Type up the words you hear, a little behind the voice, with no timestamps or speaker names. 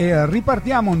E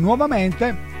ripartiamo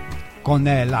nuovamente con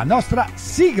la nostra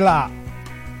sigla.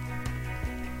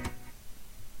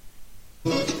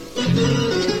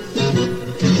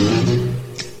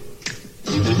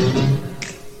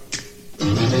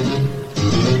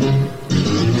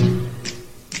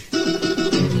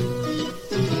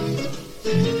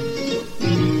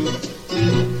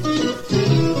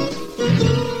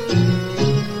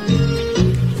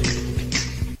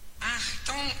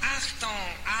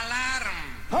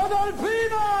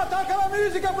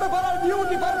 Prepara il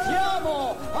beauty,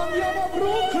 partiamo! Andiamo a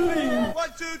Brooklyn! 1,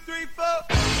 2, 3, 4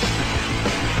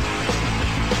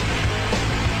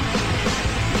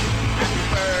 Happy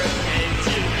birthday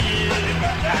to you!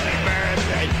 Happy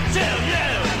birthday to you!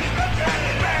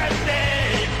 Happy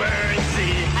birthday,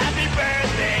 Bertie! Happy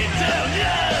birthday to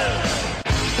you!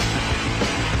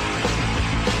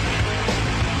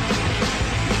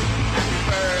 Happy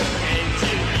birthday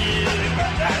to you!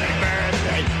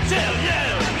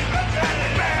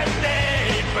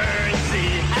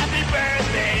 Happy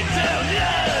birthday to you!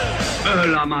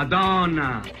 La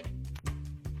Madonna!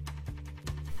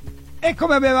 E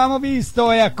come avevamo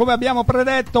visto e come abbiamo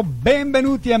predetto,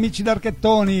 benvenuti amici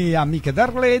d'Archettoni, amiche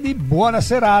d'Arledi, buona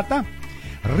serata.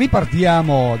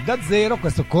 Ripartiamo da zero,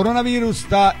 questo coronavirus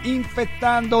sta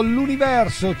infettando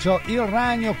l'universo, cioè il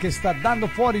ragno che sta dando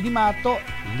fuori di matto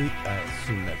lì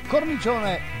sul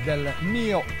cornicione del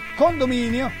mio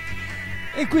condominio.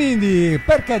 E quindi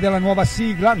perché della nuova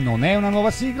sigla? Non è una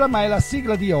nuova sigla, ma è la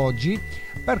sigla di oggi,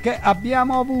 perché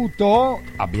abbiamo avuto,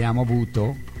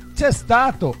 c'è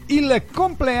stato il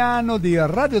compleanno di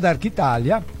Radio Dark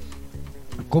Italia,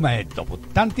 come dopo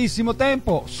tantissimo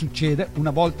tempo succede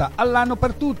una volta all'anno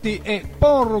per tutti, e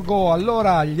porgo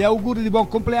allora gli auguri di buon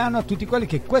compleanno a tutti quelli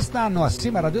che quest'anno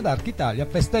assieme a Radio Dark Italia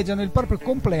festeggiano il proprio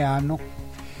compleanno.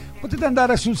 Potete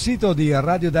andare sul sito di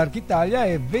Radio Dark Italia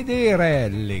e vedere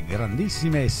le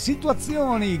grandissime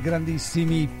situazioni, i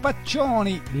grandissimi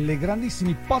faccioni, le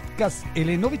grandissimi podcast e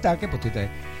le novità che potete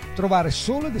trovare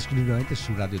solo ed esclusivamente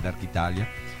su Radio Dark Italia.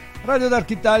 Radio Dark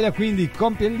Italia quindi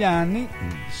compie gli anni,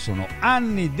 sono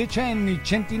anni, decenni,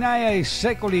 centinaia e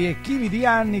secoli e chili di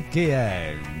anni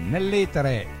che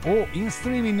nell'etere o in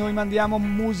streaming noi mandiamo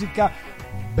musica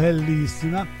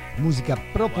bellissima, musica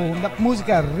profonda,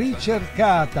 musica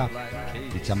ricercata,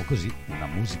 diciamo così, una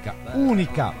musica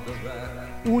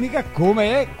unica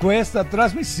come è questa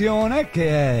trasmissione che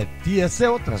è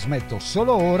TSO, trasmetto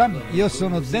solo ora. Io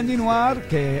sono Dandy Noir,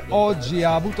 che oggi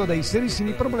ha avuto dei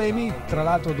serissimi problemi, tra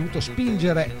l'altro ho dovuto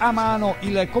spingere a mano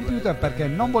il computer perché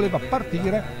non voleva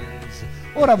partire.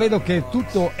 Ora vedo che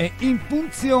tutto è in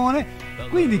funzione,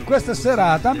 quindi questa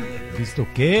serata, visto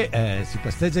che si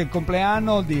festeggia il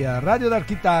compleanno di Radio Dark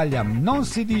Italia, non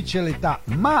si dice l'età,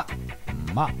 ma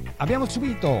abbiamo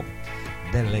subito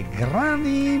delle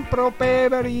grandi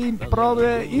improperi,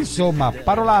 insomma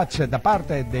parolacce da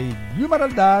parte degli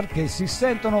Humoral Dark che si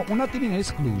sentono un attimino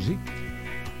esclusi,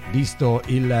 visto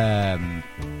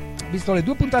le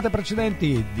due puntate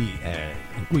precedenti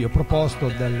in cui ho proposto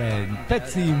dei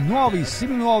pezzi nuovi,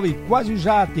 semi-nuovi, quasi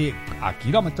usati a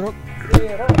chilometro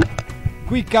zero.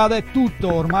 Qui cade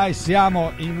tutto, ormai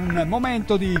siamo in un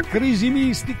momento di crisi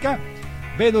mistica,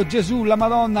 vedo Gesù, la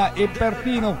Madonna e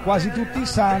perfino quasi tutti i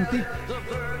santi.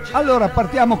 Allora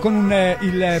partiamo con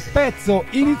il pezzo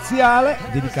iniziale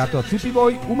dedicato a tutti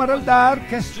voi Humoral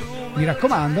Dark, mi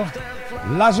raccomando,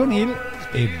 Lasonil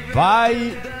e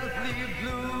vai!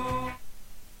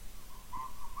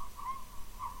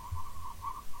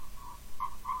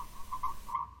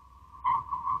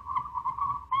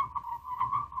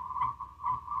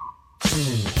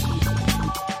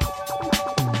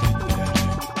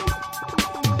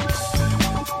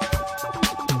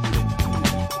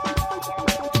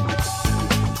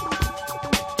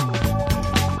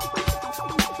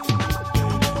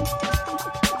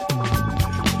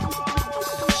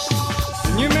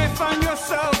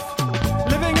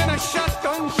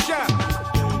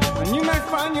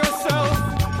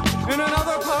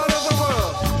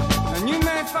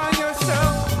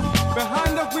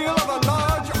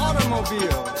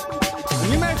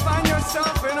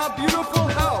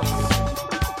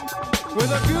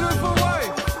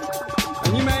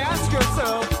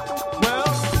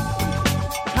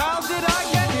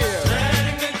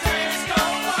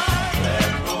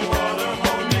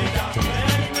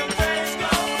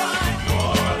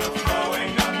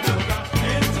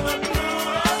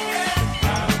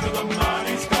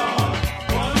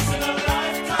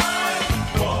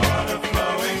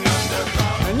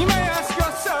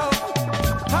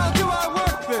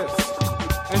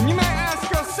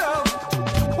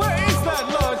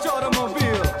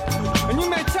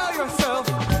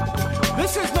 Yourself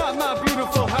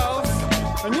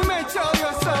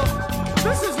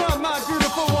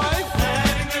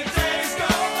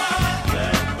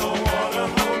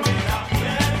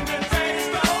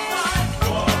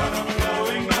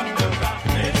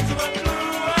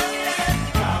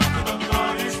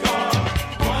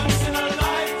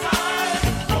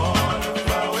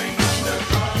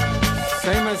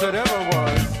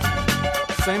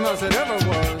as it ever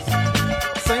was.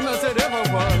 Same as it ever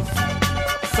was.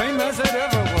 Same as it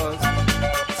ever was.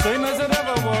 Same as it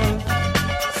ever was.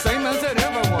 Same as it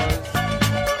ever was.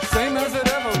 Same as it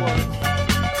ever was.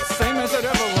 Same as it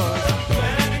ever was.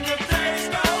 Letting the days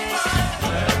go by.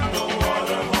 Let the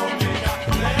water hold me down.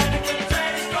 Letting the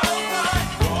days go by.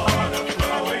 Water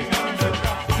flowing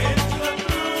underground into the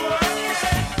blue again.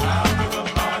 Out of the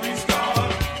body's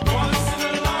gone. Once in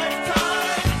a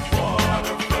lifetime.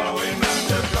 Water flowing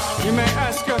underground. You may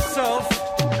ask yourself,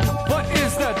 what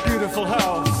is that beautiful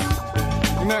house?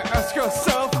 You may ask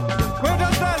yourself, where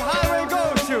does that highway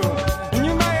go to? And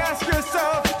you may ask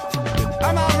yourself,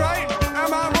 am I right?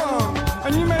 Am I wrong?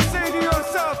 And you may say to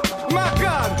yourself, my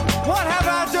God, what have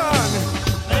I done?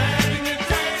 Letting the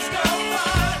days go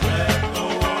by. Let the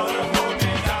water hold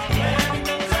me down. Letting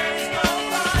the days go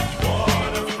by.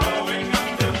 Water flowing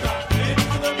underground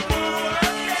into the blue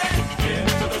again.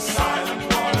 Into the silent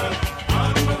water.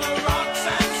 Under the rocks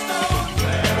and stones.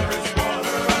 There is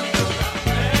water underground.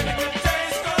 Letting the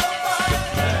days go by.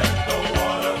 Let the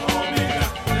water hold me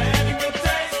down. Letting the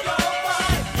days go by.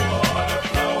 Water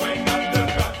flowing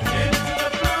underground into the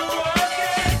blue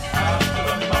again. After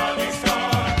the money's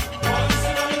gone, once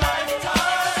in a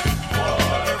lifetime.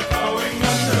 Water flowing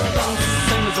underground.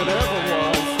 Same as it ever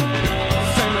was.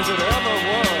 Same as it ever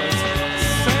was.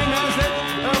 Same as it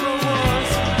ever was.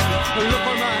 Look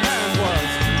where my hand was.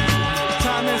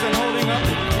 Time isn't holding up.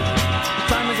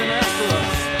 Time isn't after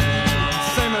us.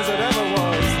 Same as it ever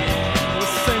was.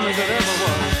 Same as it ever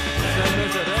was. Same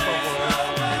as it ever was.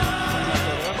 Same as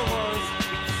it ever was.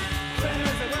 Same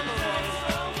as it ever was.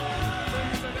 Same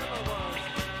as it ever was.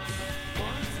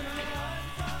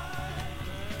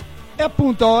 E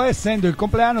appunto, essendo il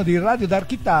compleanno di Radio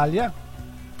Dark Italia,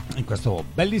 in questo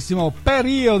bellissimo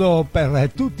periodo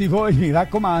per tutti voi, mi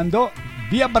raccomando,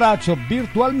 vi abbraccio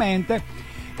virtualmente.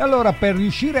 E allora, per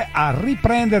riuscire a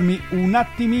riprendermi un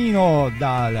attimino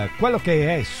da quello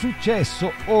che è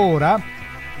successo ora,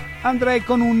 andrei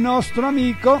con un nostro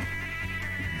amico,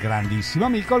 grandissimo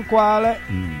amico, al quale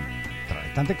tra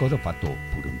le tante cose ho fatto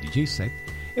pure un DJ set.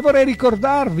 E vorrei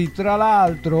ricordarvi, tra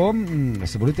l'altro,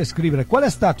 se volete scrivere, qual è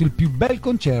stato il più bel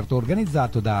concerto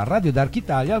organizzato da Radio Dark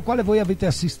Italia al quale voi avete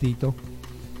assistito.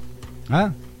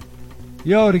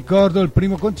 Io ricordo il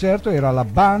primo concerto, era la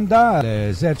banda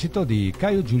L'esercito di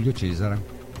Caio Giulio Cesare.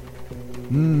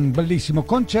 Bellissimo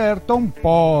concerto, un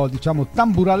po' diciamo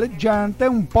tamburaleggiante,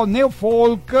 un po'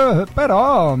 neofolk,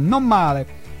 però non male.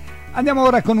 Andiamo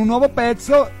ora con un nuovo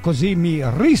pezzo, così mi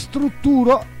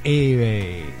ristrutturo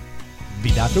e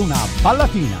vi date una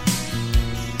ballatina.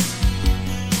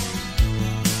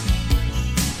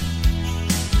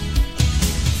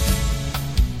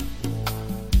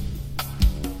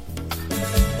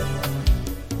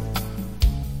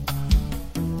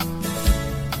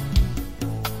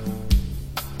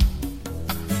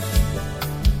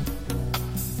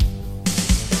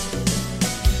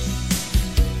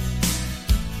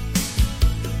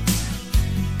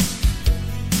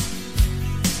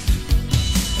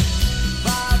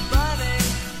 By burning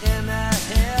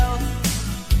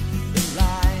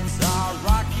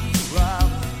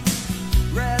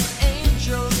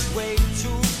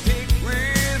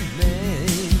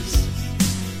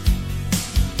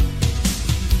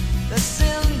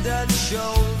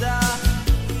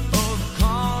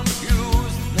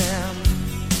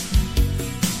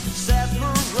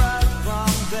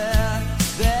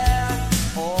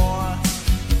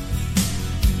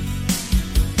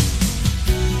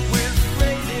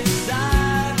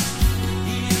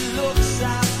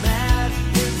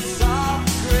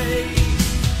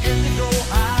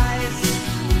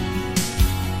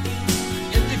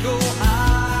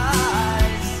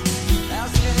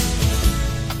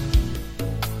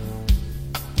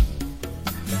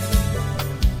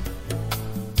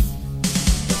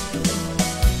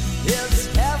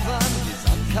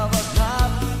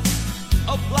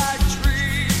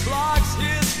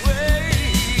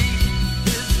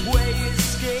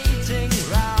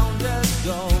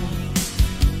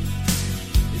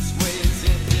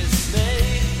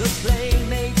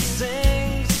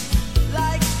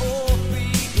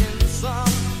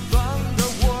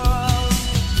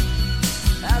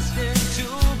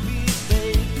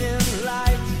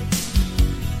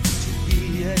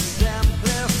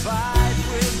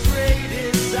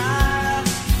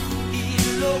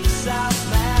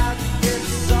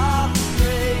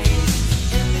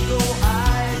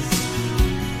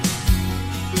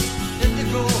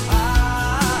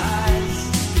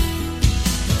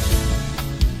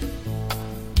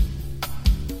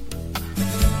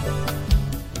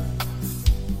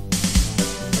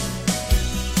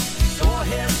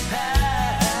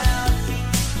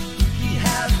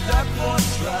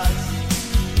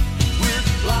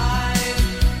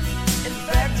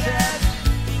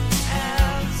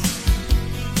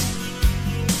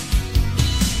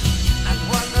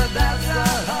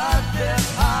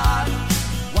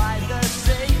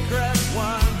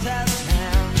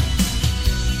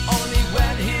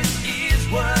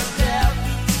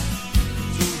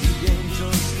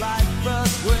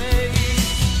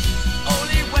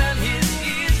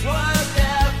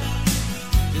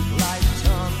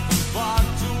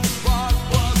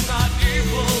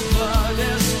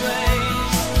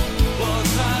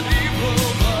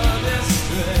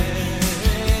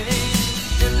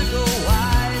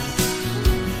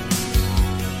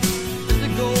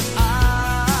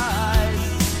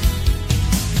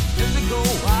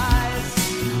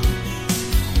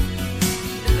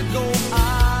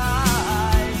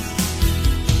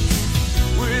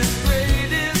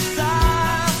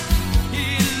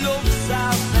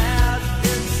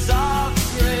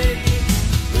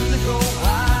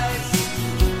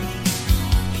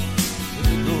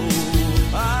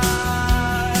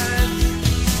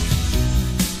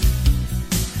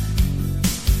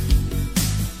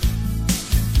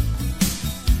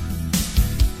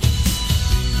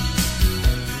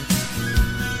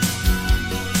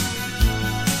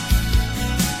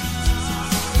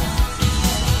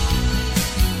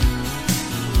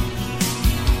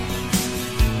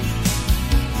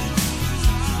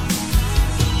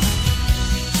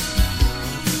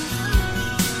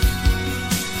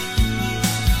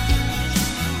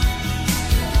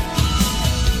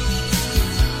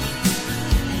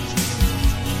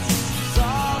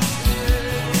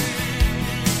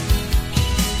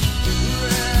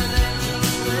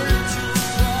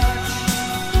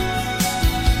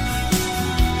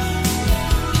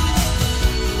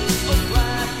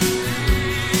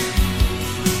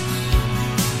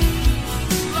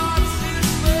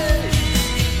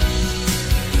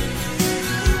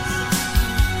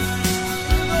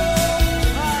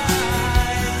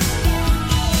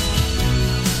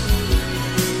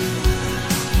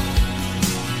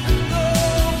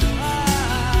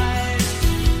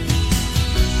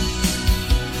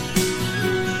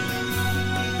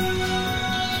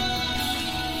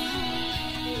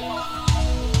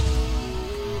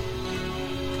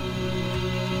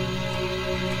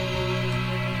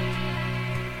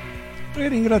E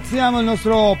ringraziamo il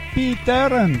nostro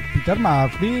Peter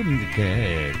Murphy,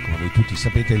 che è, come voi tutti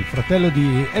sapete, il fratello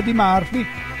di Eddie Murphy,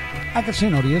 anche se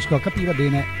non riesco a capire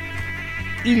bene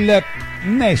il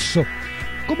nesso.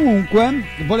 Comunque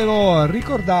volevo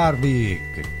ricordarvi,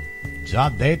 che già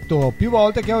detto più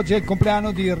volte, che oggi è il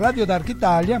compleanno di Radio Dark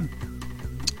Italia,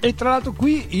 e tra l'altro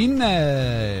qui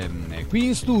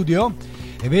in studio,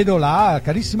 e vedo la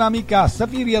carissima amica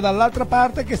Safiria dall'altra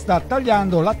parte che sta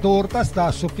tagliando la torta, sta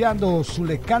soffiando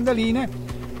sulle candeline.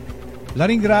 La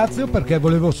ringrazio perché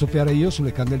volevo soffiare io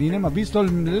sulle candeline, ma visto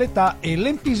l'età e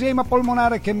l'enfisema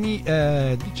polmonare che mi,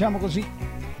 diciamo così,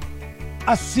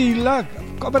 assilla,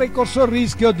 avrei corso il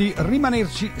rischio di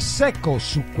rimanerci secco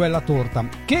su quella torta,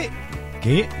 che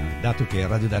dato che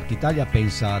Radio Dark Italia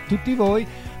pensa a tutti voi,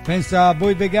 pensa a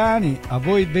voi vegani, a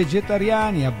voi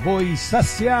vegetariani, a voi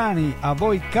sassiani, a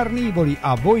voi carnivori,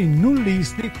 a voi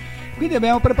nullisti. Quindi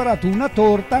abbiamo preparato una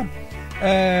torta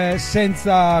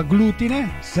senza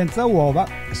glutine, senza uova,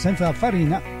 senza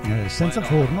farina, senza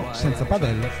forno, senza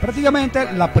padelle.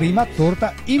 Praticamente la prima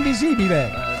torta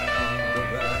invisibile.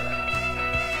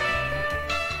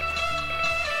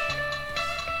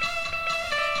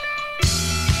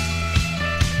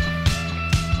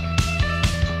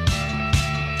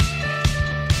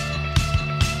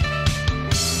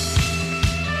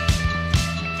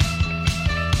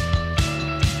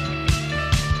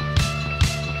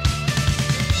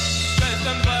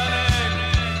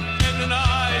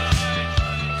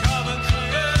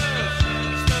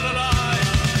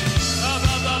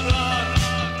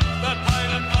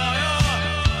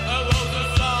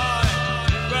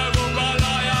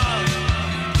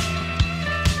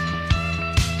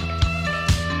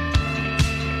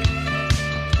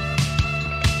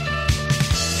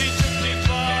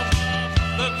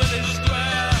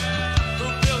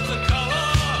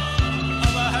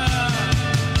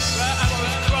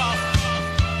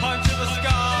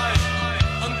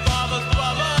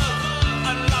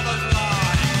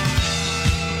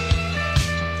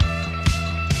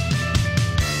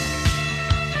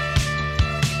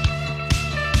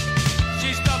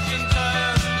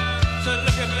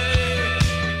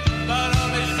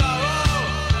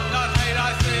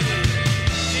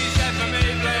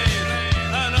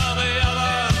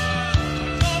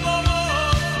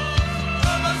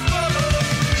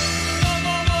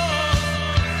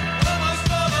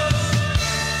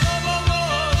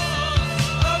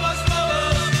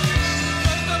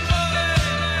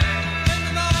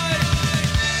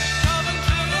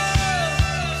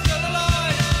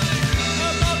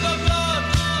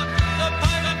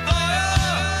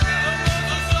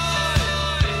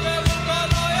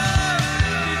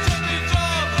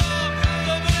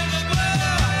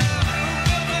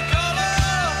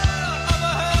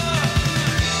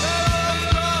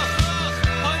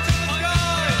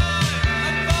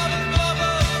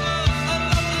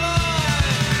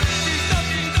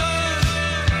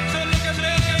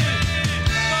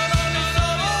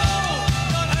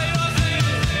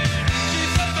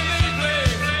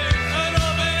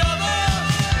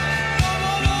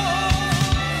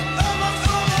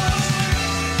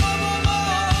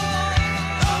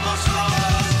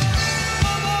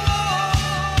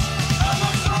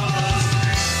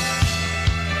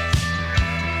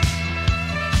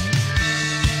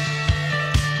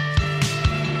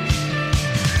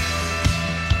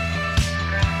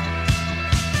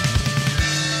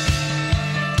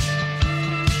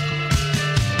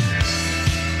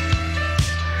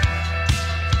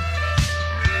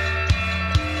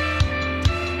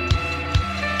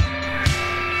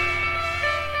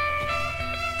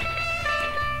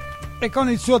 E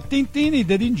con il suo Tintini,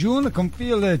 Dead in June con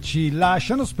Phil ci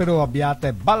lasciano. Spero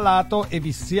abbiate ballato e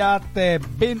vi siate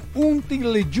ben unti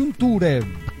le giunture,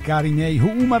 cari miei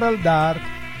Humoral Dark.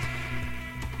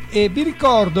 E vi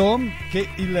ricordo che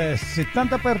il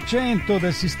 70%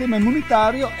 del sistema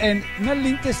immunitario è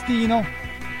nell'intestino.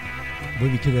 Voi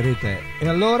vi chiederete, e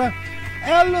allora? E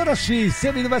allora sì,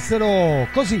 se vi dovessero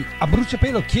così a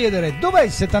bruciapelo chiedere dov'è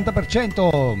il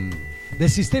 70% del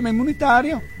sistema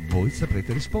immunitario, voi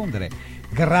saprete rispondere.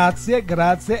 Grazie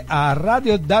a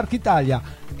Radio Dark Italia.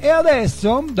 E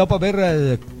adesso, dopo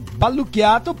aver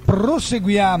ballucchiato,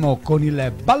 proseguiamo con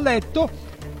il balletto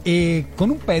e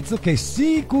con un pezzo che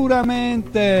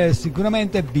sicuramente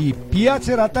vi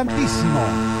piacerà tantissimo.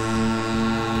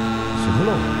 Sono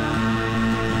loro,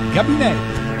 il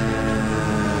Gabinetto.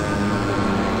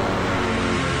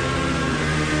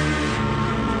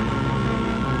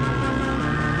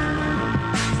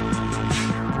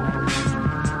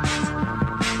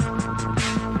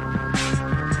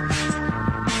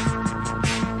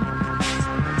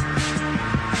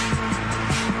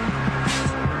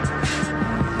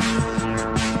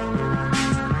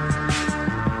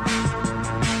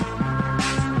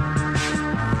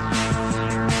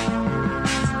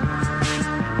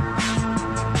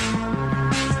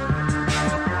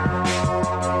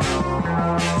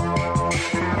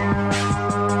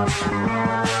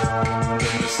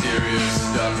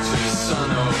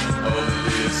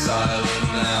 asylum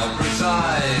now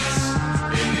presides.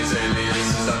 In his alias,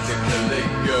 Dr.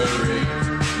 Caligari.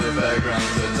 The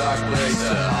fairground's a dark place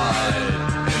to hide.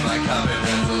 In my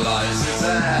cabinet lies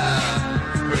Suzanne,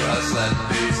 who has led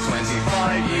these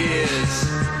 25 years.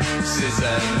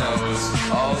 Suzanne knows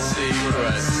all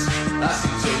secrets. Ask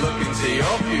him to look into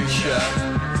your future.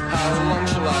 How long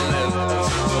shall I live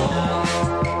until dawn?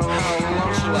 How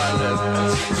long shall I live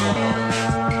until dawn?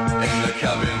 In the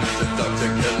cabinet of Dr.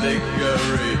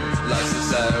 Caligari lies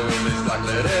Suzanne with his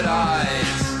black-lidded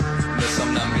eyes. The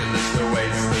somnambulist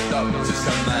awaits the doctor's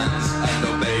commands and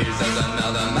obeys as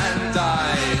another man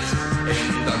dies. In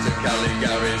Dr.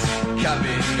 Caligari's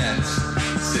cabinet,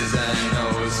 Suzanne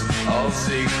knows all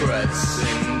secrets.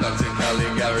 In Dr.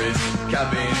 Caligari's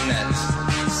cabinet,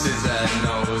 Suzanne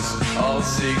knows all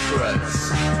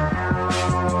secrets.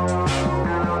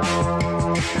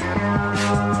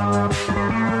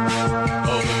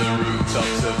 Over the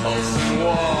rooftops of Holston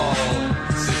Wall,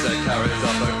 Suzanne carries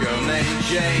off a girl named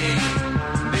Jane.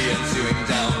 The ensuing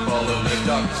downfall of the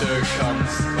doctor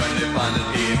comes when they find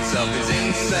that he himself is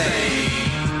insane.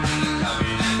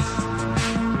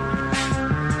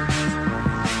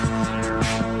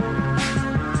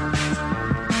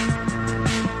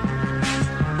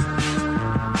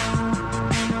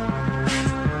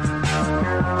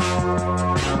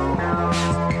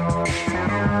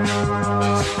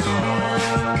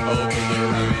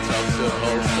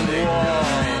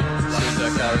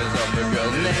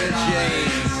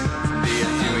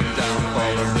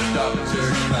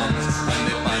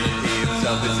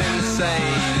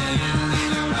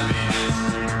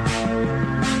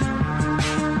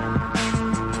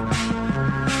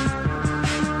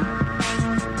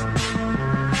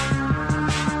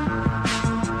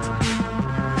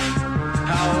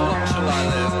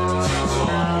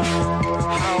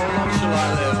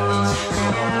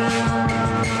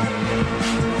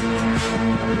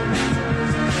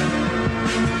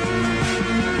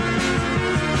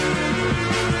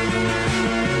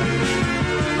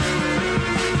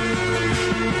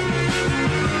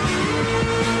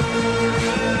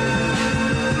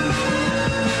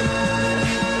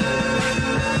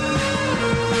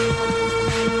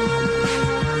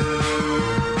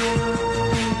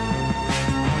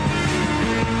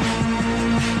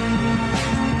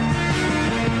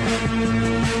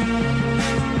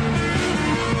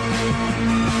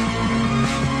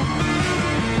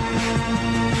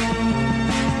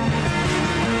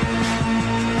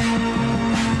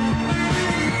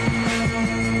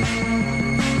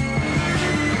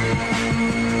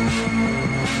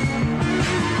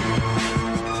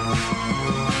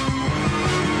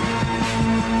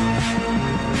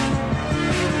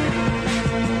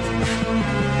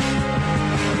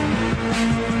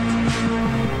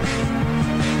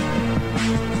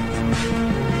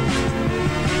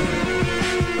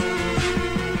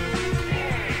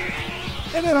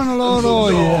 Erano loro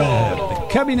il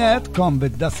Cabinet con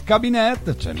Das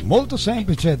Cabinet, cioè molto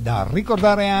semplice da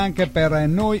ricordare anche per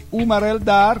noi Umarell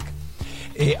Dark.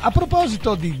 E a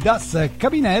proposito di Das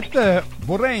Cabinet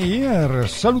vorrei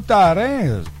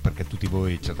salutare, perché tutti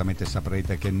voi certamente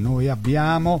saprete che noi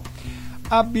abbiamo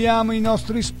i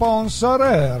nostri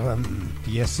sponsor,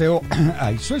 TSO ha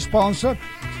i suoi sponsor,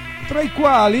 tra i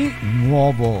quali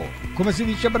nuovo, come si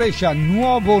dice a Brescia,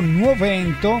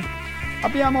 nuovento.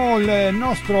 Abbiamo la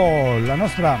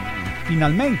nostra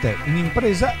finalmente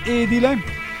un'impresa edile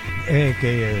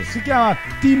che si chiama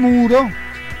Timuro,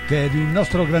 che è di un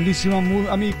nostro grandissimo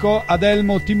amico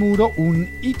Adelmo Timuro, un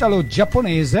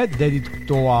italo-giapponese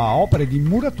dedito a opere di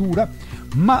muratura,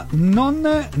 ma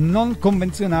non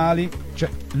convenzionali. Cioè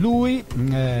lui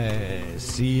diciamo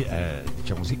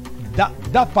così,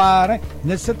 da fare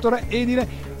nel settore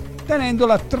edile, tenendo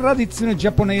la tradizione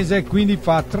giapponese, quindi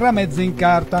fa tramezzi in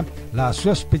carta. La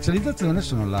sua specializzazione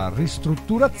sono la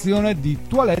ristrutturazione di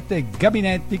toilette e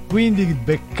gabinetti, quindi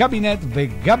the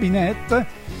cabinet,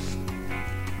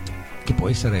 che può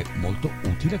essere molto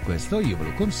utile. Questo io ve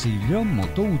lo consiglio,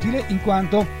 molto utile, in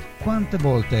quanto quante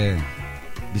volte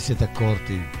vi siete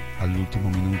accorti all'ultimo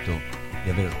minuto di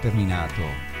aver terminato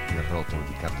il rotolo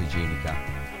di carta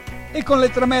igienica? E con le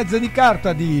tramezze di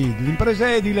carta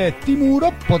dell'impresa edile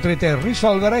Timuro potrete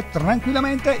risolvere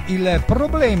tranquillamente il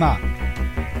problema,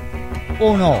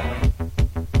 o no?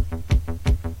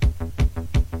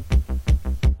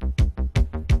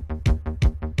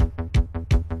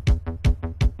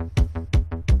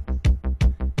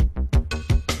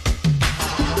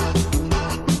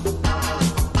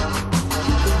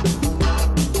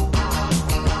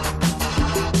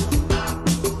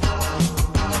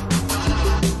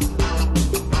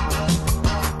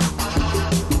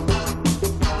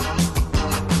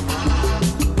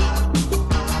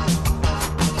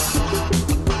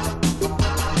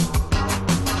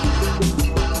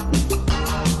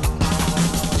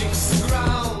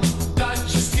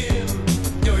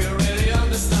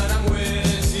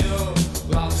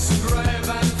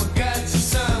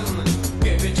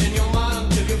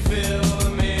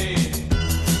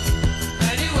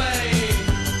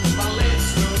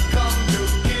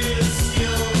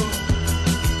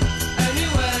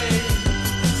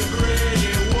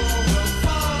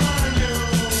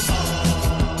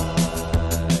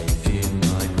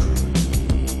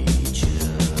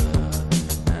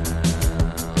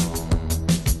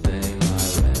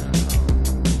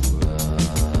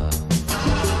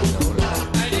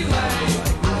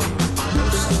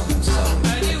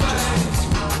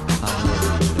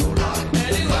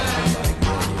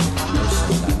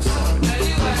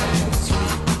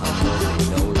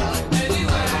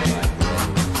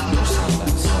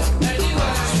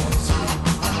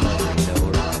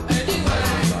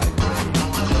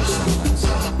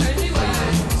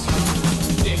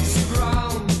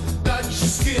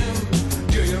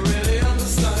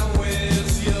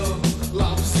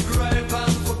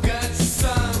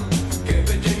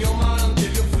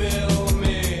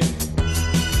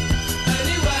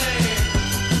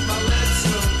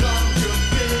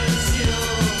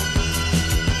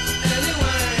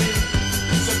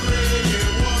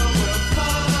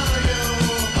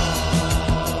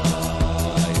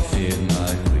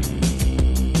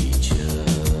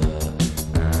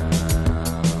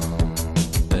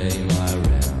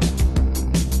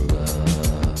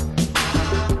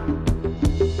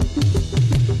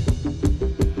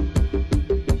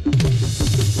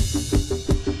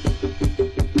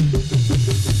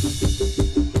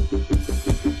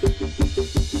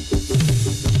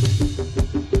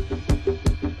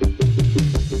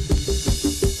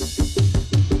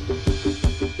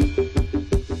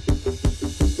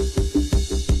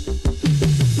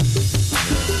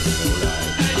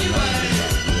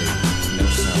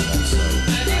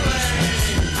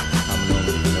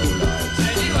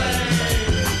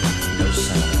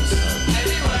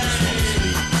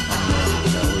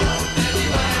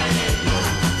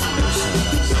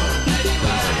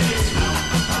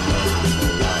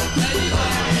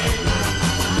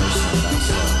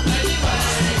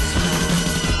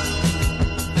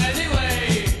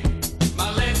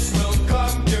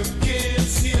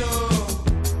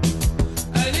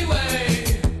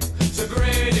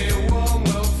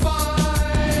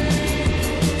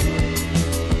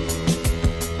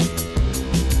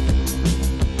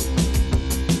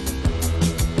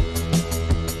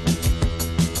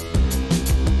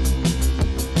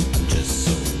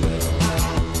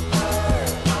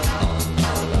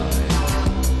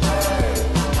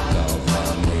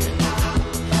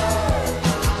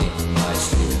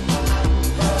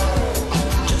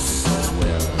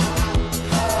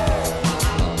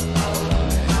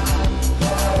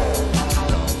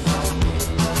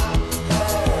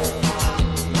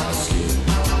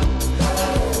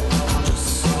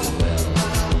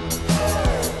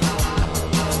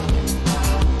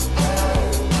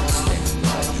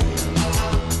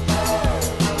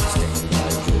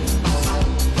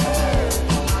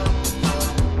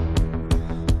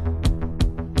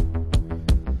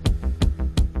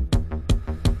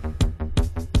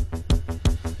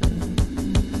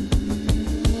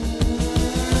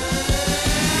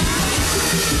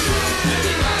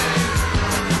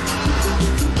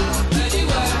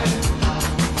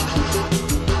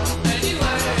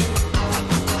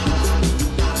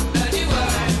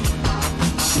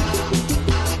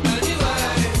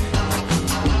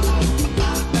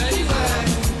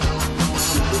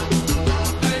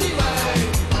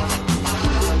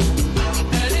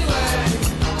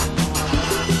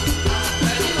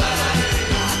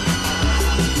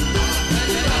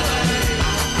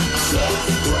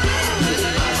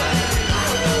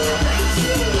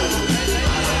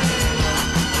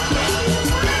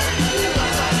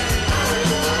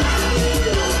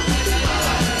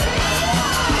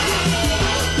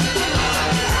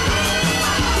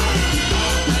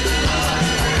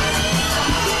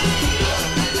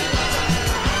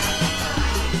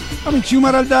 Amici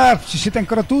Umaral Dark, ci siete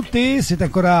ancora tutti? Siete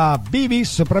ancora vivi,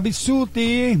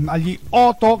 sopravvissuti agli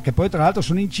 8, che poi tra l'altro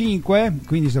sono in 5,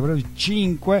 quindi sono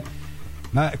 5,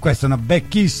 ma questa è una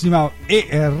vecchissima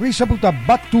e risaputa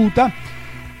battuta.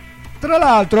 Tra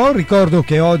l'altro ricordo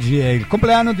che oggi è il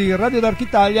compleanno di Radio Dark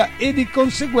Italia e di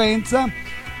conseguenza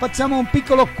facciamo un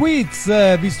piccolo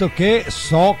quiz, visto che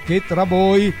so che tra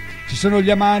voi ci sono gli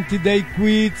amanti dei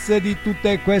quiz e di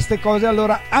tutte queste cose,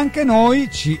 allora anche noi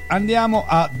ci andiamo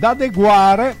ad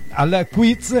adeguare al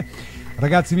quiz.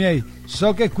 Ragazzi miei,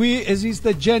 so che qui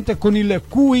esiste gente con il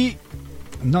QI,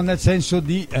 non nel senso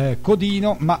di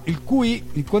codino, ma il QI,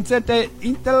 il quoziente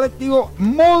intellettivo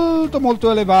molto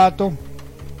molto elevato.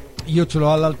 Io ce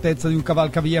l'ho all'altezza di un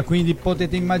cavalcavia, quindi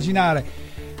potete immaginare.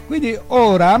 Quindi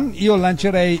ora io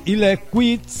lancerei il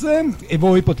quiz e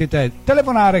voi potete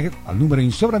telefonare al numero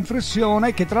in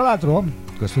sovraimpressione, che tra l'altro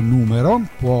questo numero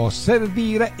può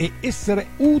servire e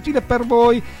essere utile per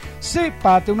voi se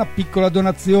fate una piccola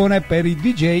donazione per i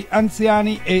DJ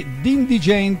anziani ed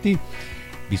indigenti.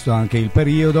 Visto anche il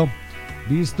periodo,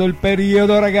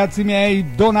 ragazzi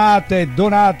miei, donate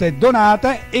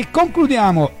e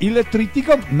concludiamo il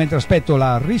trittico mentre aspetto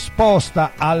la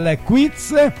risposta al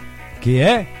quiz, che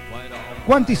è: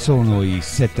 quanti sono i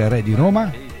 7 re di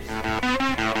Roma?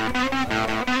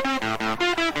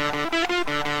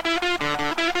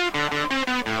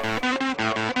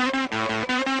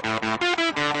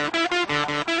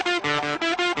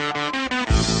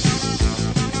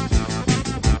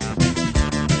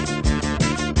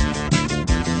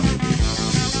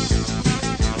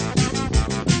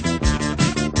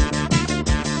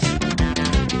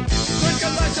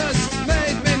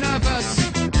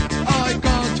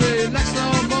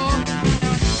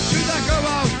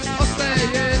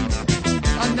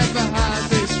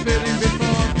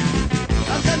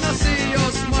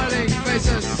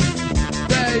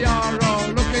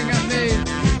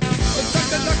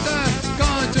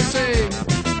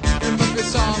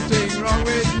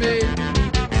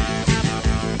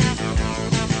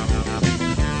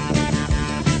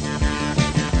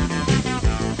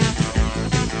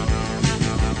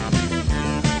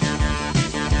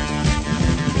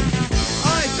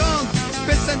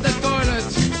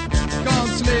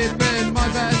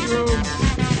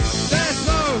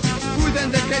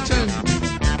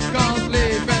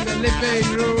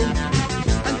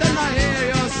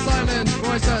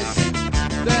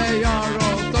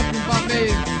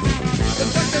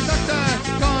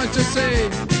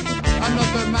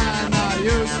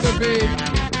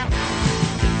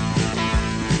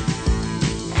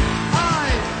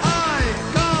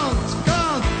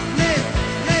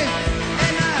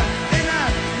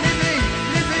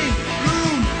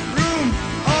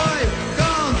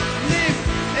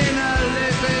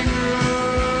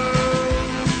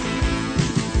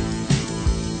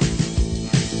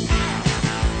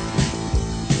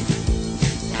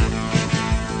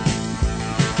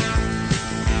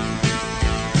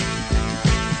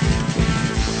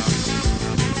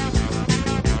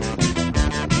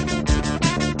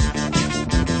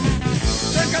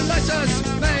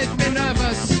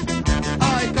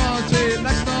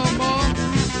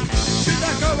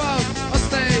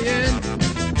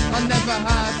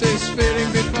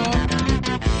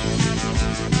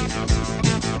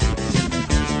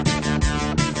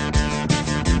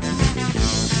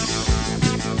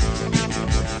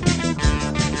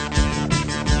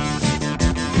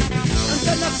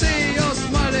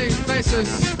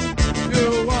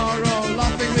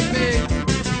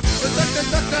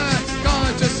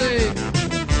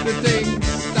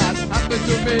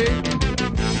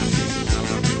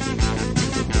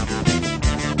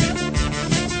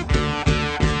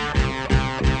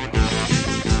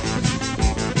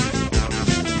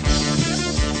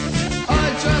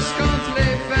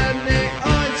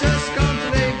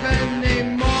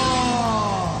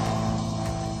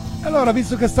 Allora,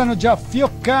 visto che stanno già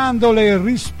fioccando le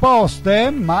risposte,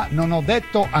 ma non ho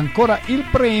detto ancora il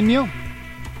premio,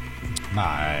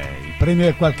 ma il premio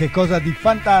è qualcosa di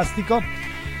fantastico,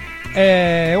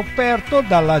 è offerto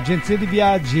dall'agenzia di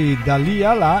viaggi da lì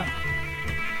a là,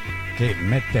 che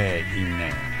mette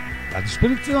a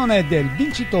disposizione del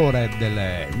vincitore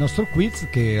del nostro quiz,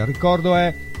 che ricordo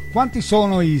è: quanti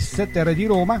sono i 7 re di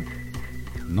Roma?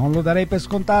 Non lo darei per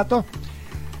scontato.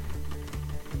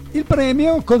 Il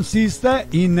premio consiste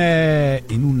in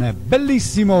un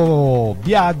bellissimo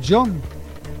viaggio.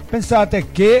 Pensate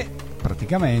che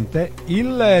praticamente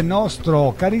la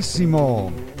nostra carissima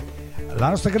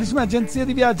agenzia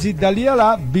di viaggi da lì a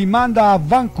là vi manda a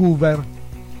Vancouver.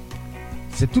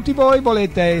 Se tutti voi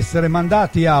volete essere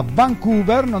mandati a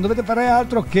Vancouver, non dovete fare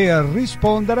altro che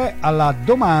rispondere alla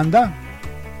domanda: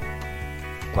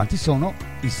 quanti sono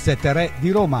i 7 re di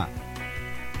Roma.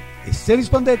 E se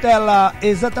rispondete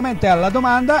esattamente alla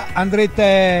domanda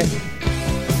andrete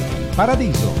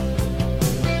paradiso.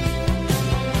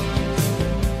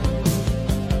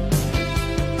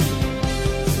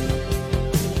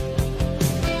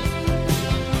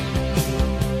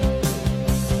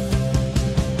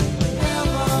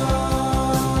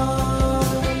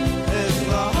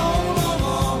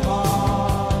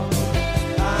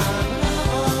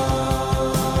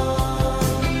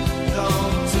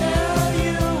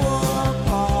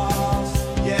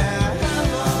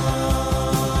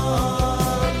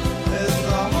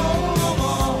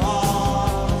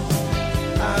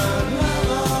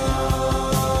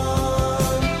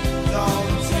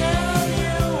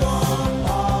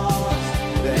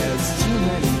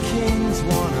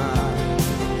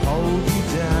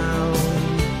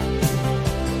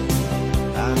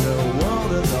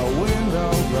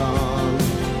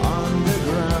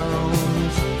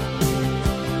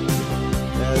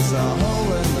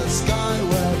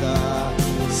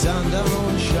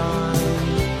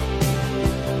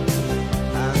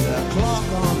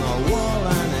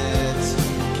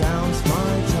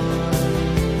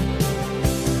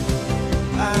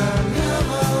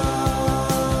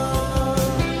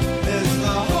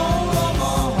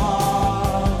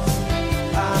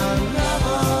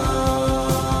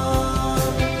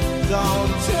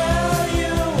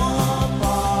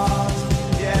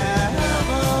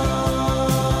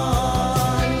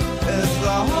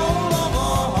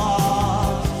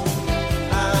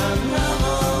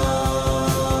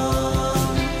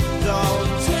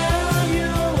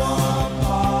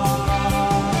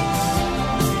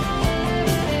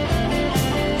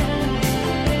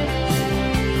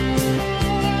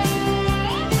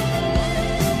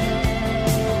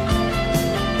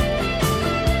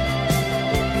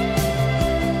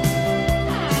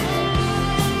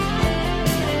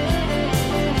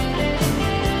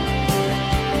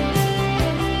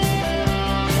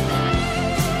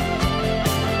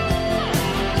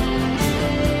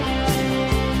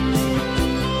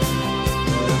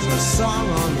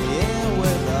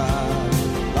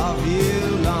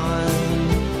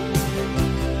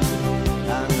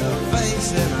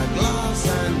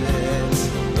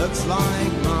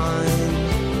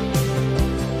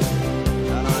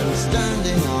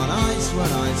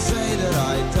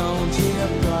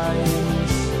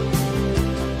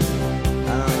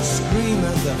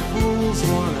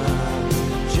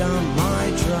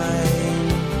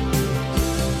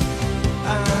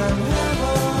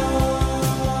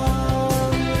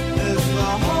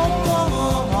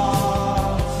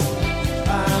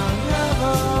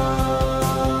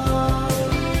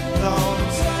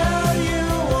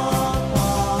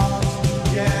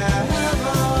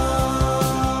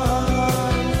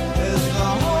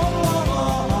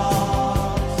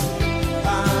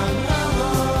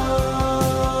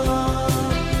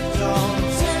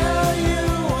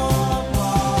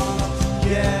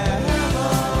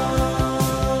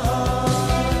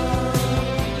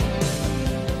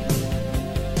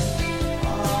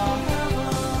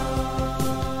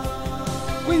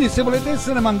 Se volete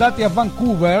essere mandati a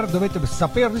Vancouver dovete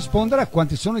saper rispondere a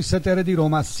quanti sono i 7 re di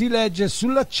Roma. Si legge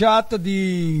sulla chat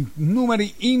di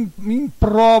numeri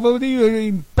improbabili,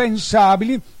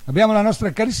 impensabili. Abbiamo la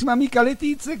nostra carissima amica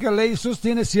Letizia che lei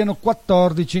sostiene siano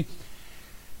 14.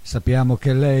 Sappiamo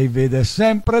che lei vede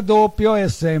sempre doppio, è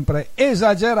sempre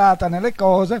esagerata nelle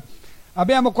cose.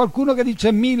 Abbiamo qualcuno che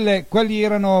dice 1000, quelli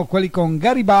erano quelli con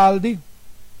Garibaldi,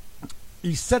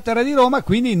 i 7 re di Roma,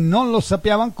 quindi non lo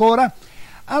sappiamo ancora.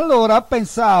 Allora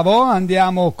pensavo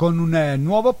andiamo con un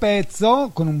nuovo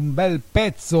pezzo, con un bel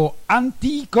pezzo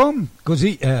antico,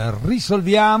 così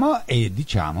risolviamo e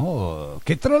diciamo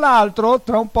che tra l'altro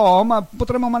tra un po'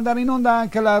 potremo mandare in onda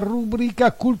anche la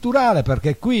rubrica culturale,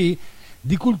 perché qui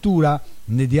di cultura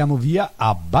ne diamo via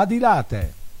a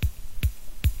badilate.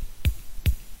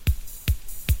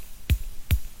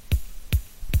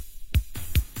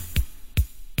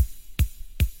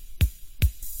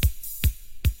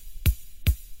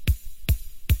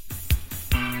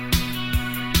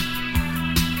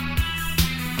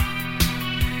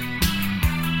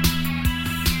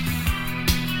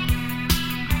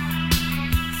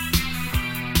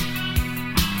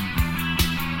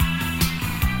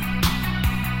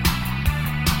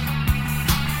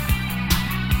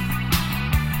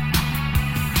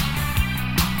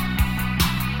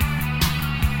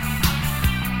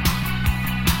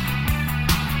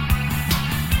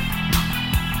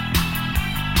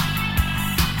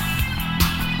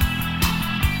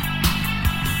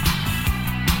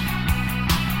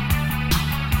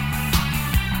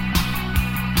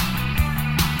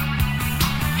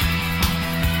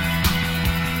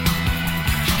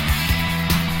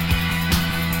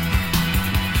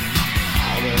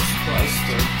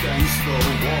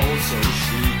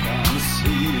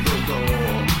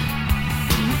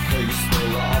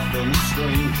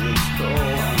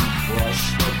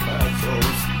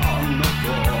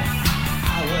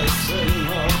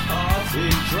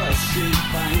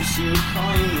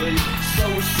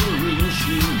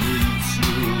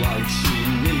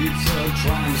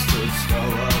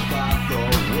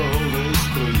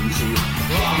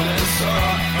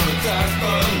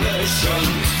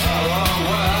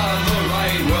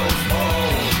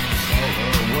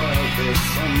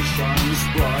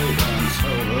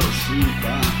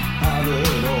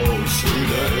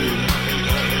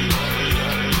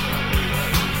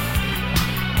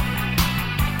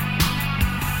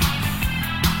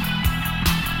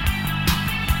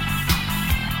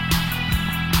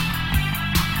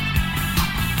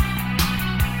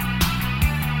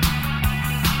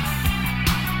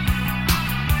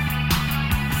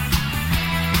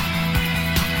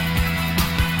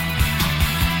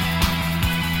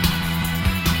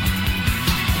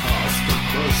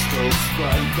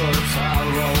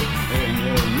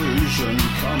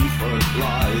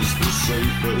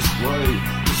 safest way,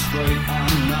 the straight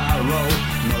and narrow,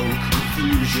 no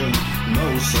confusion, no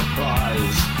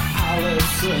surprise.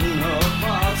 Alice in her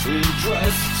party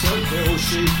dress to kill,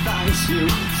 she thanks you,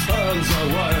 turns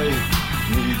away.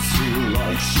 Needs you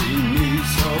like she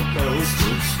needs her pills to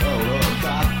tell her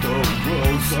that the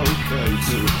world's okay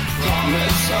to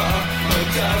promise her a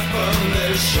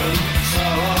definition.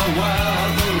 Tell her where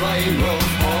the rain will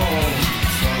fall.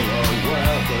 Tell her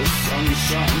where the sun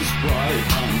shines bright,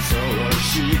 and tell her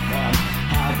she can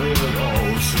have it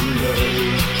all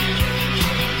today.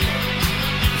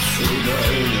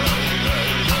 Today.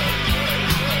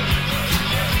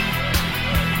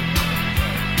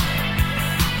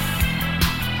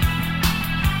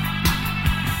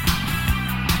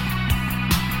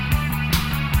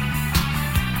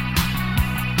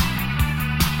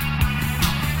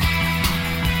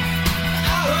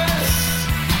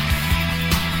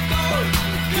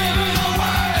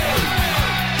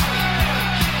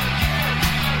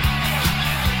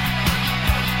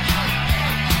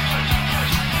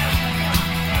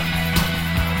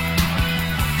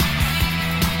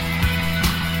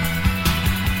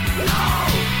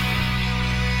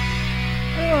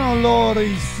 Loro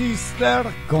i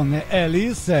Sister con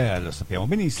Alice, lo sappiamo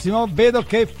benissimo. Vedo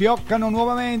che fioccano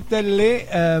nuovamente le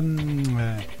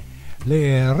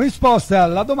risposte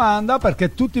alla domanda,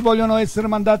 perché tutti vogliono essere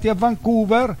mandati a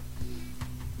Vancouver,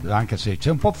 anche se c'è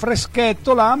un po'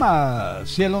 freschetto là, ma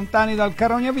si è lontani dal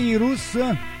coronavirus.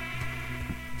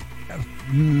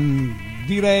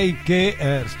 Direi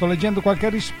che sto leggendo qualche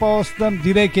risposta,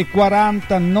 direi che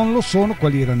 40 non lo sono,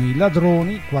 quelli erano i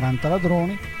ladroni, 40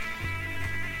 ladroni.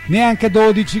 Neanche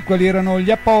 12, quelli erano gli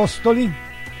apostoli.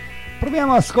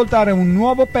 Proviamo ad ascoltare un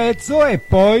nuovo pezzo e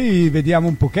poi vediamo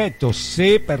un pochetto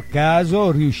se per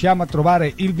caso riusciamo a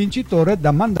trovare il vincitore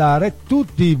da mandare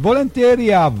tutti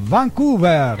volentieri a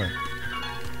Vancouver.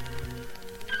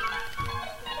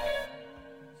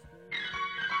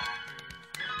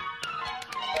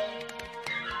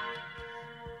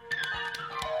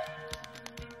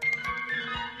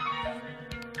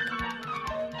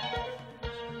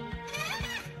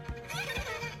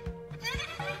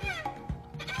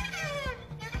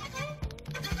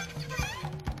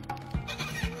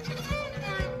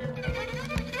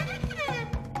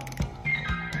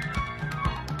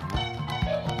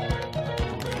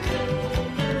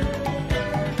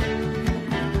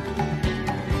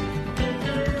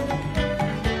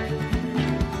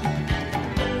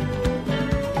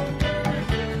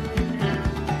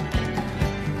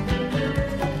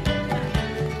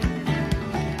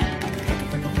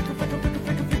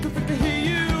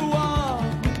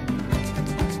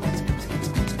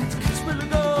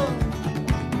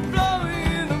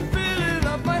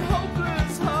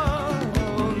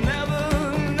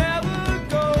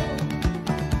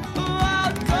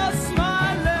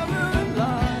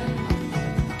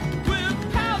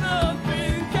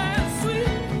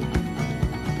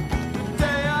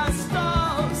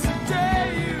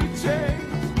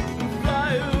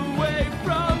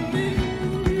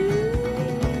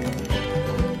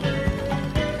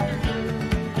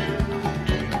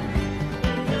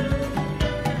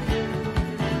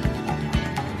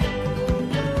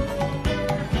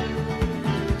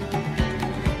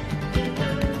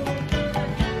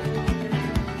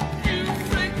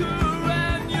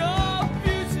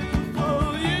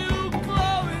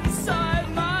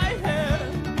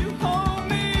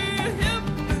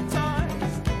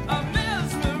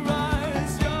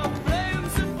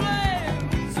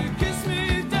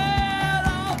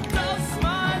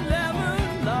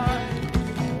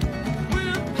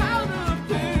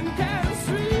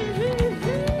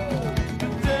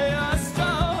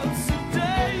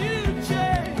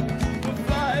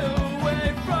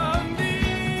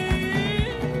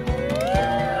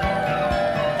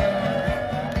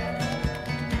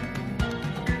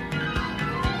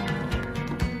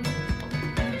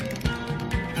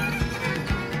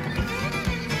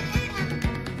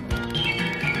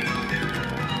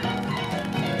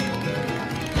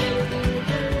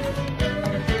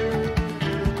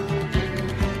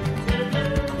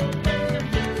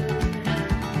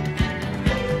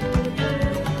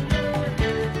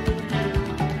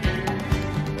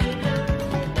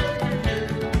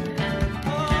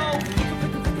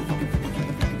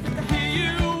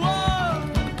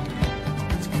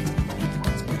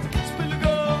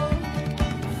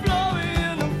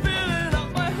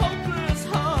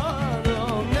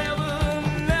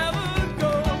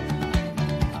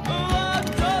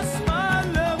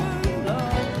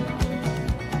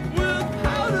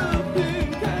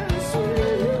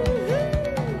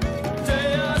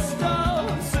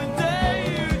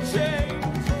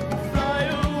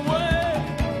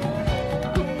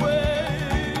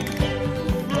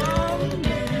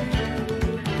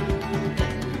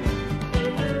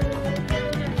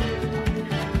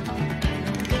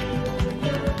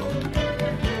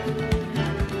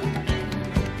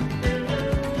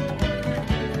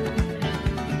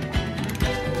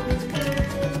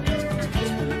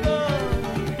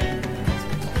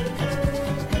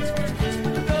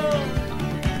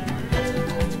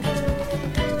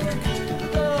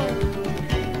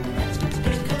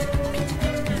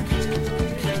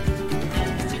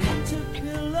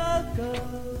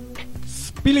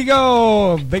 Billy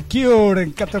Go, The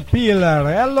Cure, Caterpillar.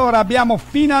 E allora abbiamo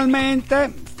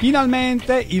finalmente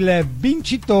il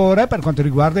vincitore per quanto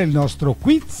riguarda il nostro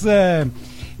quiz,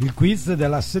 il quiz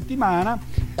della settimana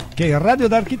che Radio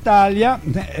Dark Italia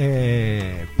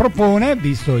propone,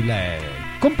 visto il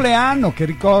compleanno, che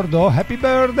ricordo, happy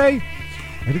birthday,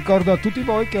 ricordo a tutti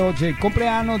voi che oggi è il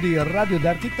compleanno di Radio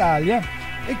Dark Italia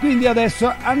e quindi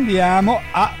adesso andiamo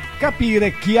a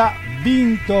capire chi ha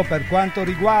vinto per quanto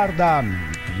riguarda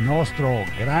il nostro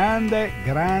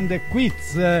grande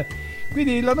quiz.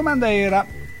 Quindi la domanda era: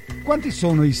 quanti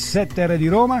sono i 7 re di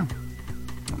Roma?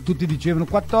 Tutti dicevano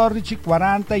 14,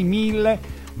 40, i 1000,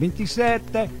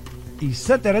 27. I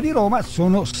 7 re di Roma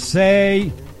sono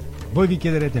 6. Voi vi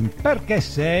chiederete perché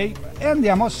 6 e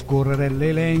andiamo a scorrere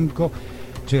l'elenco.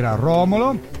 C'era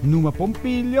Romolo, Numa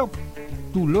Pompilio,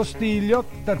 Tullo Stilio,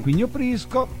 Tarquinio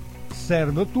Prisco,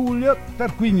 Servo Tullio,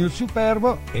 Tarquinio il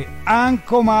Superbo e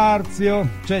Anco Marzio.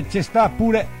 Cioè c'è sta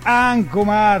pure Anco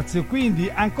Marzio, quindi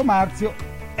Anco Marzio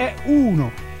è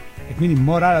 1. E quindi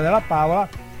morale della favola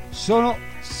sono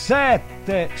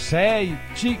 7, 6,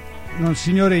 5. Non,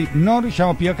 signori, non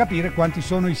riusciamo più a capire quanti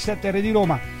sono i 7 re di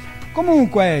Roma.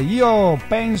 Comunque io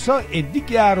penso e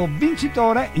dichiaro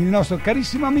vincitore il nostro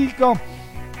carissimo amico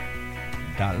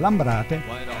da Lambrate,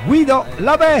 Guido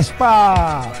La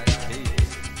Vespa.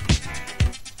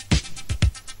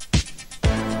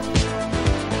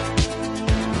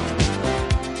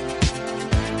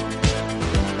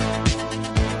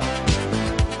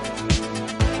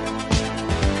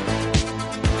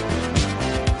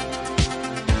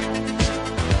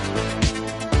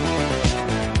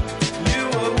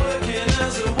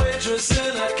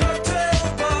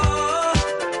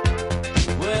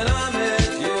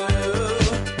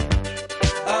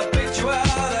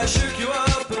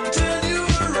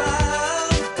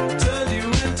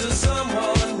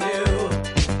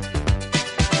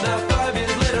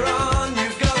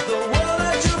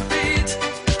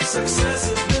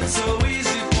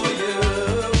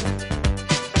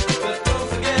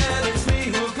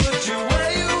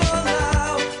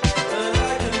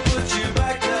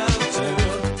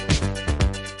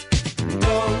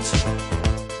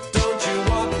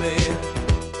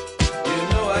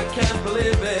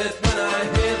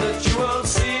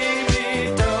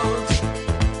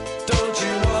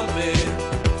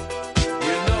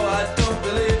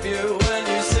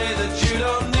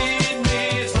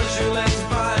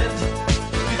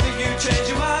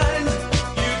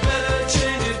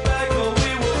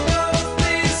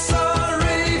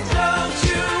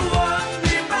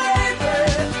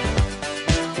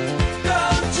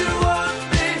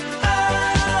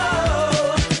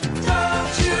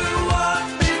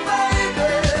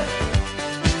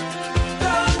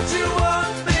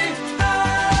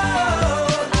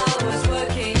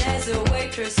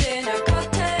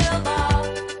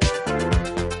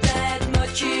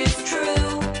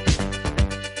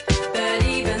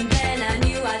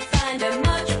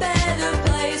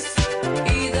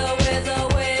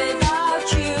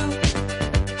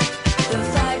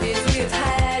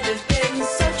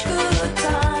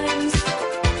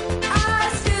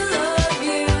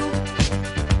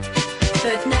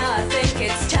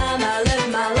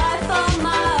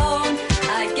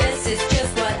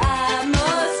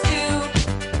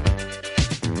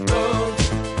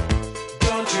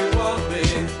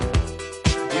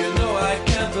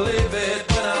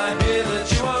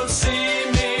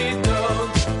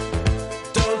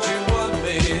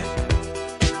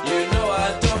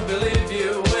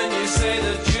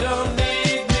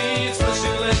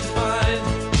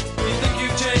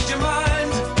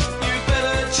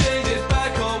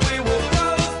 We will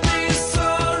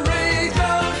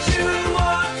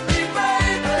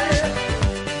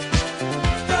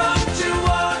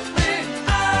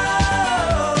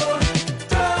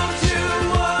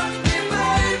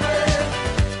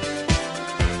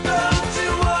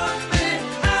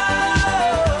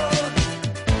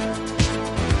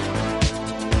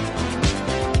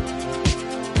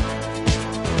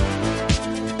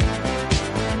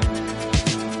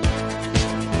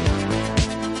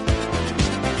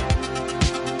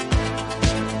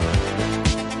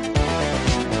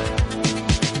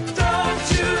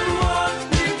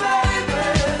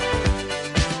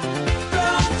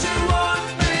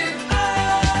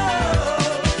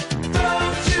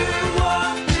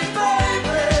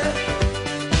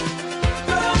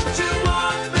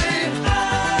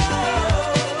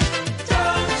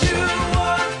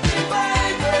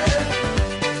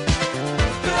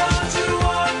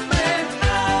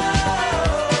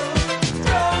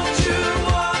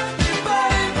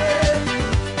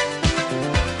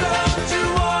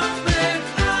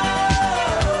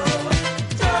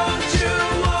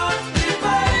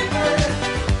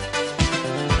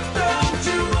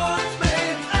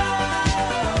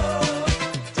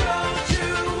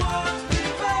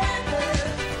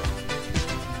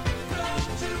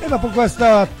dopo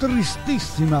questa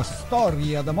tristissima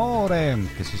storia d'amore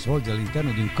che si svolge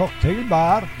all'interno di un cocktail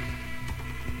bar,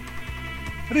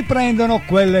 riprendono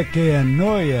quelle che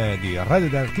noi di Radio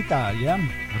Dark Italia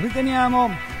riteniamo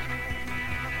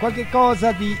qualche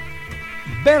cosa di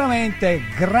veramente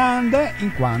grande,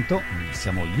 in quanto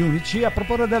siamo gli unici a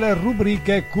proporre delle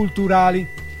rubriche culturali.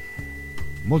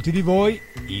 Molti di voi,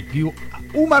 i più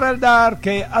Umar Eldar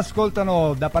che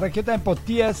ascoltano da parecchio tempo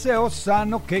TSO,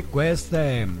 sanno che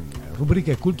queste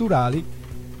rubriche culturali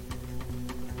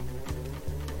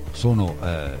sono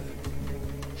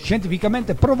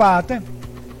scientificamente provate,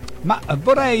 ma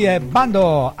vorrei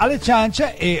bando alle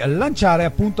ciance e lanciare,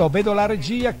 appunto, vedo la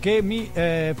regia che mi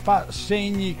fa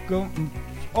segni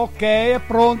ok, è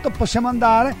pronto, possiamo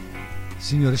andare.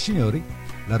 Signore e signori,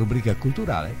 la rubrica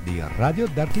culturale di Radio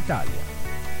Dark Italia.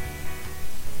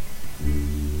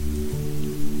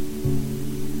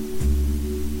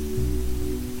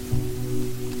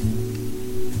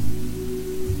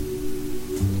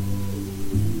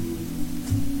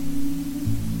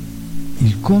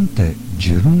 Il conte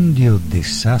Gerundio de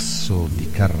Sasso di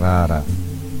Carrara,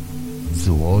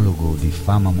 zoologo di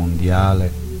fama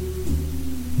mondiale,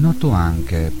 noto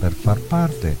anche per far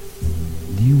parte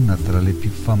di una tra le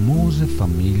più famose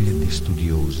famiglie di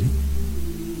studiosi,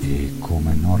 e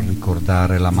come non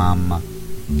ricordare la mamma,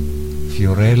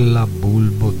 Fiorella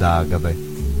Bulbo d'Agave,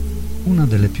 una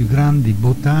delle più grandi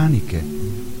botaniche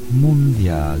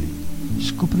mondiali,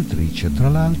 scopritrice tra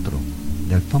l'altro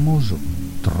del famoso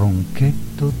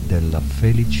tronchetto della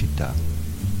felicità,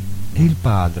 e il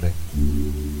padre,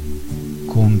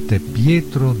 conte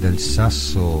Pietro del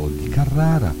Sasso di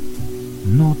Carrara,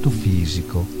 noto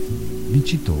fisico,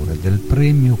 vincitore del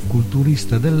premio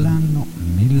culturista dell'anno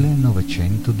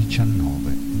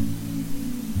 1919.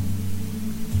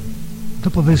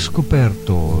 Dopo aver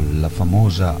scoperto la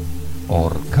famosa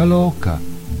Orca Loca,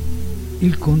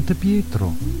 il conte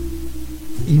Pietro,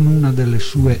 in una delle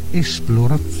sue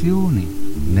esplorazioni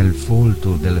nel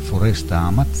folto delle foreste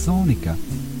amazzonica,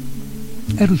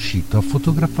 è riuscito a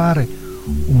fotografare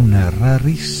un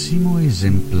rarissimo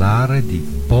esemplare di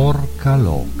porca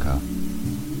loca.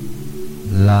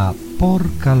 La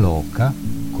porca loca,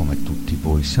 come tutti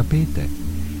voi sapete,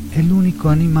 è l'unico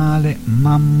animale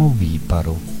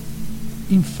mammoviparo.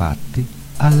 Infatti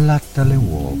allatta le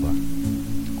uova,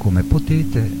 come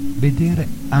potete vedere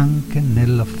anche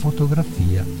nella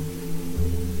fotografia.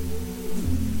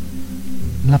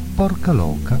 La porca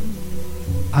loca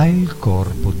ha il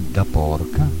corpo da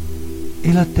porca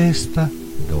e la testa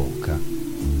d'oca.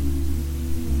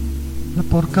 La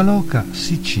porca loca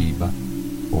si ciba,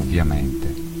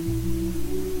 ovviamente.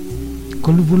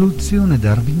 Con l'evoluzione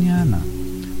darwiniana,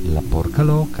 la porca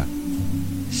loca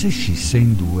si scisse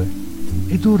in due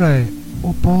ed ora è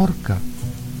o porca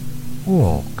o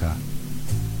oca.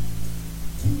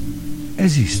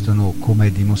 Esistono, come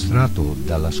è dimostrato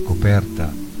dalla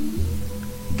scoperta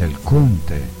del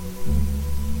conte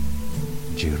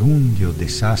Gerundio de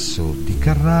Sasso di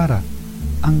Carrara,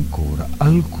 ancora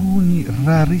alcuni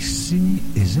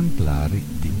rarissimi esemplari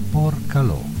di porca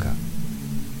loca.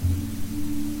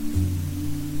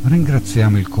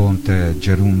 Ringraziamo il conte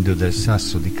Gerundio del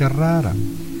Sasso di Carrara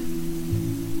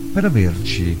per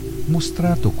averci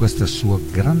mostrato questa sua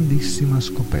grandissima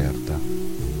scoperta,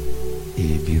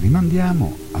 e vi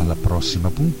rimandiamo alla prossima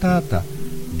puntata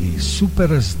di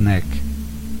Super Snack,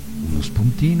 uno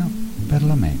spuntino per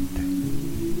la mente,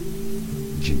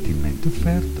 gentilmente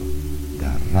offerto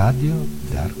da Radio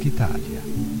Dark Italia,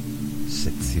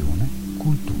 sezione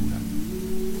Cultura.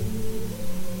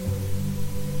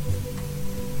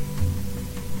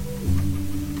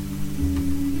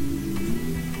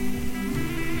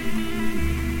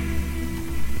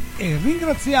 E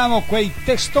ringraziamo quei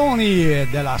testoni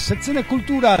della sezione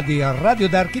Cultura di Radio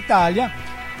Dark Italia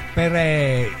per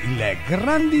il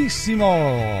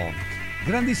grandissimo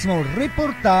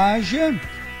reportage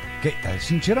che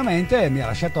sinceramente mi ha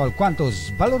lasciato alquanto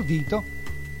sbalordito,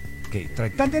 che tra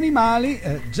i tanti animali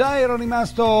già ero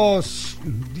rimasto,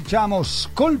 diciamo,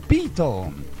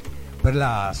 scolpito per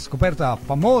la scoperta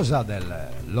famosa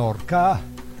dell'orca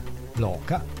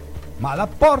loca, ma la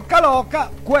porca loca,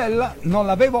 quella non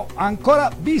l'avevo ancora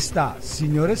vista.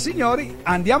 Signore e signori,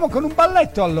 andiamo con un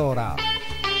balletto allora.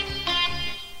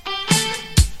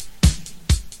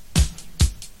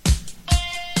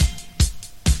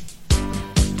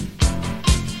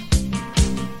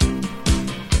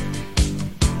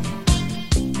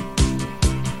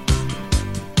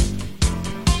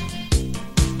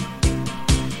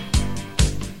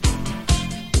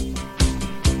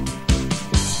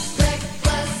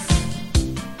 Breakfast,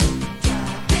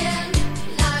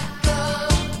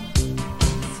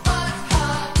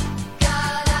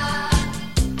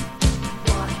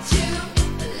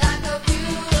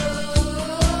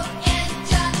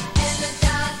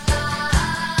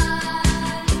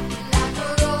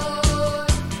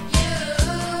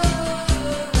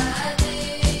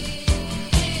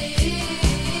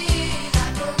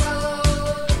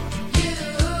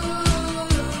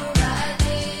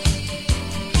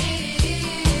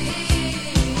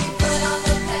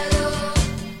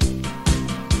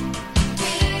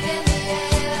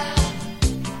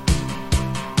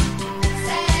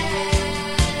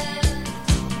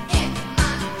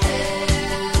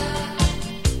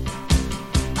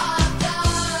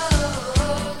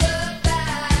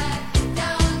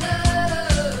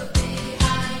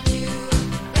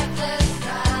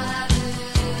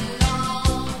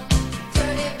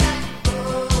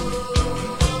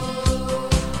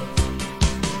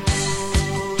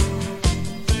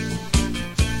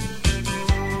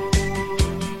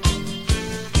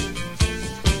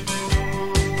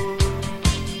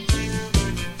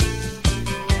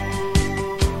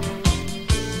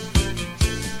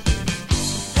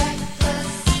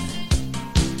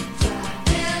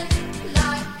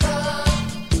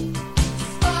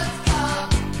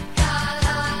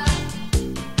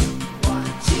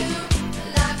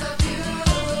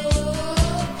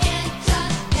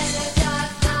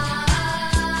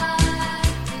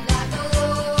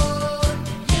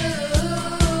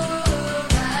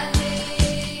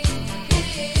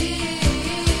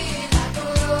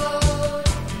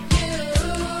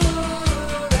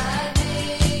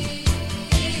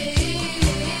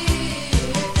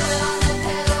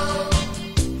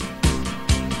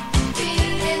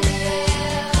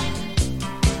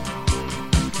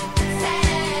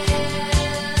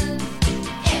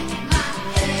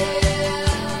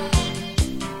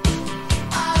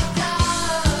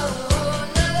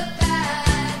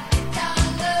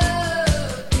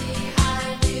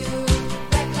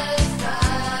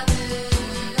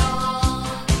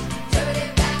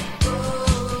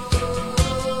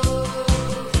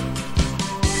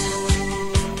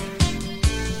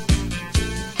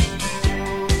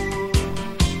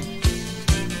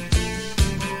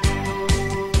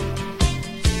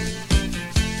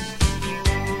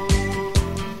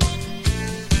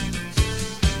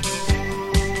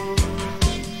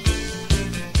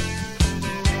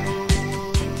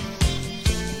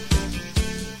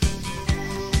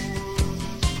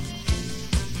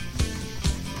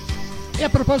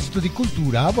 proposito di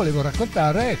cultura, volevo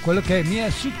raccontare quello che mi è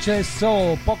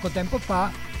successo poco tempo fa.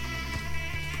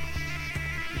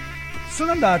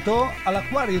 Sono andato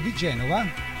all'acquario di Genova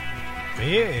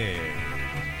e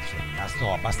sono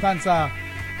rimasto abbastanza,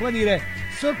 come dire,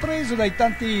 sorpreso dai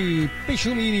tanti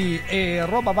pesciolini e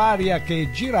roba varia che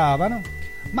giravano.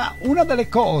 Ma una delle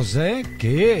cose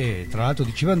che tra l'altro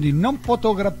dicevano di non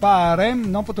fotografare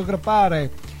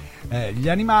gli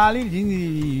animali,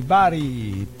 i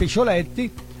vari pescioletti,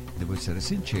 devo essere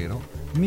sincero,